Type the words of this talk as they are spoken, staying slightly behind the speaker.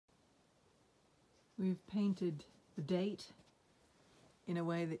We've painted the date in a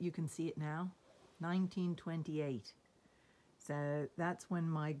way that you can see it now, 1928. So that's when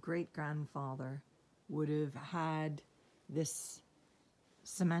my great-grandfather would have had this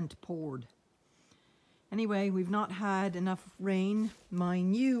cement poured. Anyway, we've not had enough rain. My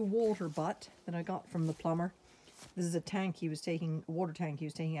new water butt that I got from the plumber, this is a tank he was taking, a water tank he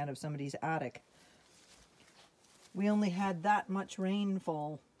was taking out of somebody's attic. We only had that much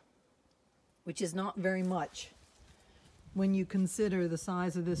rainfall, which is not very much when you consider the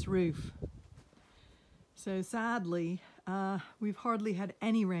size of this roof. So sadly, we've hardly had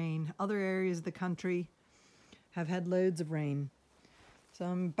any rain. Other areas of the country have had loads of rain. So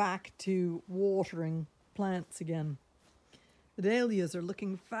I'm back to watering plants again. The dahlias are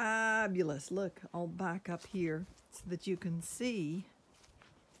looking fabulous. Look, I'll back up here so that you can see.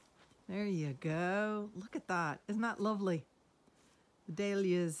 There you go. Look at that. Isn't that lovely? The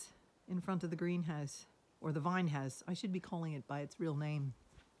dahlias in front of the greenhouse, or the vine house. I should be calling it by its real name.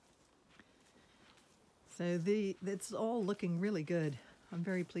 So it's all looking really good. I'm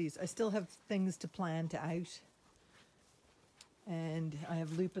very pleased. I still have things to plant out. And I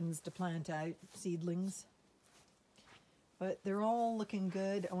have lupins to plant out, seedlings. But they're all looking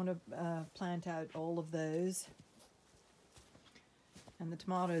good. I want to plant out all of those. And the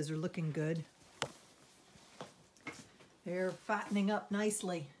tomatoes are looking good. They're fattening up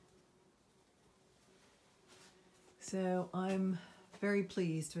nicely. So I'm very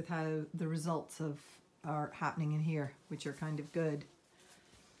pleased with how the results are happening in here, which are kind of good.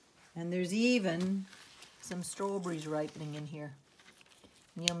 And there's even some strawberries ripening in here.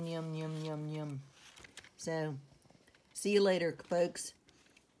 Yum, yum, yum, yum, yum. So, see you later, folks.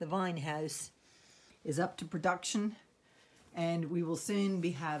 The vine house is up to production, and we will soon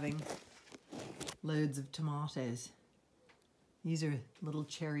be having loads of tomatoes. These are little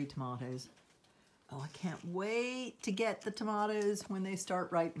cherry tomatoes. Oh, I can't wait to get the tomatoes when they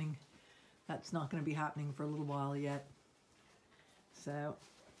start ripening. That's not going to be happening for a little while yet. So,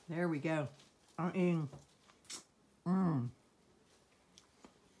 there we go.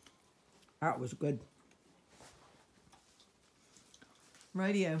 That was good.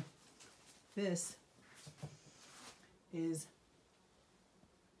 Rightio. This is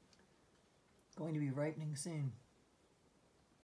going to be ripening soon.